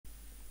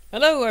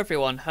Hello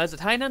everyone, how's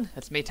it hanging?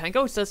 It's me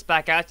Tangociss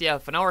back at you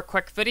with another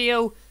quick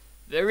video.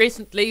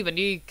 Recently the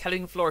new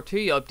Killing Floor 2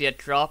 update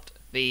dropped,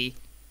 the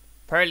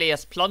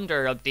Perilous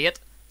Plunder update.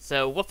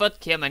 So with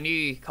it came a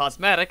new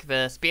cosmetic,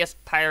 the Space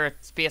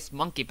Pirate Space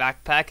Monkey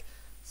backpack.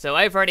 So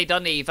I've already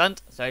done the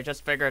event, so I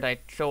just figured I'd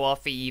show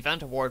off the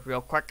event award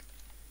real quick.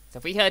 So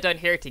if we head down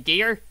here to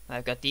gear,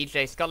 I've got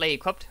DJ Scully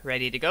equipped,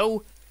 ready to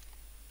go.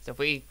 So if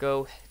we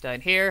go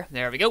down here,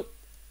 there we go.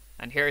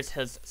 And here's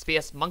his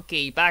Space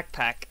Monkey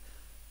backpack.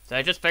 So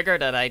I just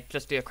figured that I'd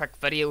just do a quick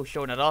video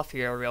showing it off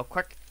here real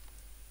quick.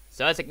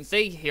 So as you can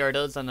see, here it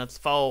is in its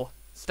full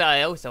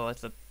style. So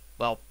it's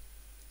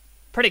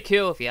pretty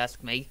cool if you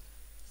ask me.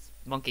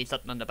 Monkey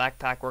sitting on the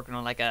backpack working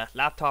on like a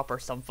laptop or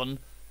something.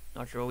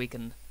 Not sure we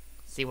can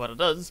see what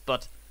it is,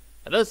 but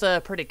it is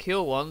a pretty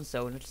cool one.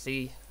 So let's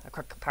see a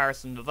quick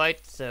comparison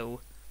without.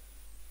 So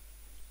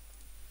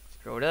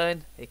scroll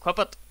down, equip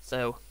it.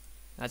 So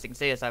as you can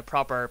see, it's a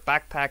proper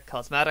backpack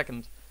cosmetic,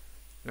 and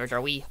there's our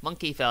wee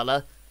monkey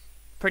fella.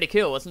 Pretty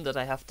cool, isn't it,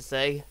 I have to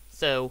say.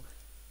 So,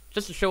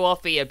 just to show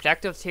off the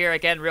objectives here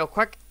again real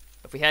quick,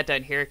 if we head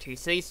down here to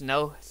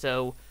seasonal,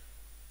 so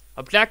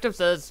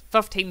objectives is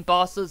 15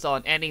 bosses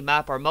on any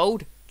map or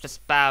mode.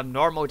 Just spam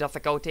normal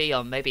difficulty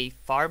on maybe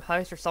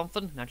farmhouse or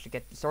something and actually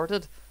get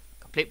sorted.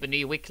 Complete the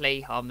new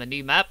weekly on the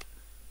new map.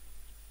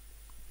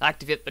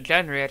 Activate the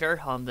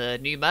generator on the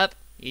new map,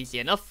 easy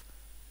enough.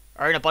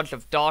 Earn a bunch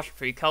of dosh,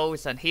 free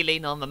codes and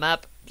healing on the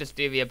map. Just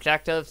do the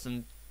objectives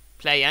and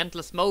play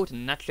endless mode,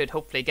 and that should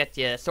hopefully get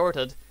you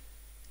sorted.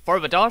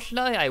 For the dosh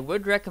now, I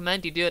would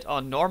recommend you do it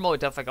on normal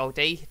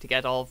difficulty to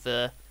get all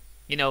the,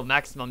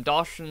 maximum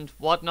dosh and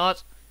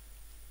whatnot.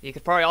 You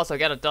could probably also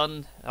get it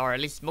done, or at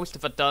least most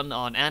of it done,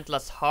 on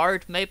endless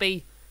hard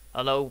maybe.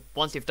 Although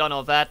once you've done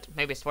all that,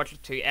 maybe switch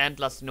it to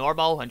endless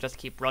normal and just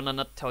keep running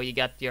it till you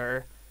get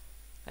your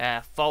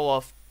full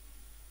of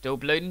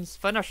doubloons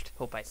finished.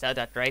 Hope I said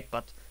that right,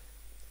 but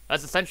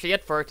that's essentially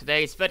it for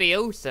today's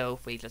video. So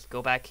if we just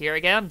go back here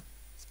again.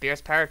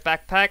 Space Pirate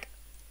backpack.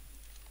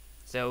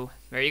 So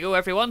there you go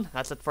everyone,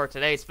 that's it for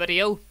today's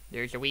video.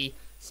 There's your wee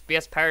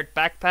Space Pirate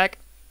backpack.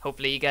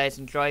 Hopefully you guys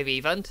enjoy the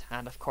event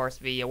and of course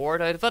the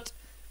award out of it.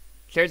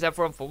 Cheers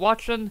everyone for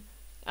watching,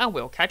 and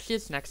we'll catch you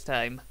next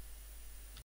time.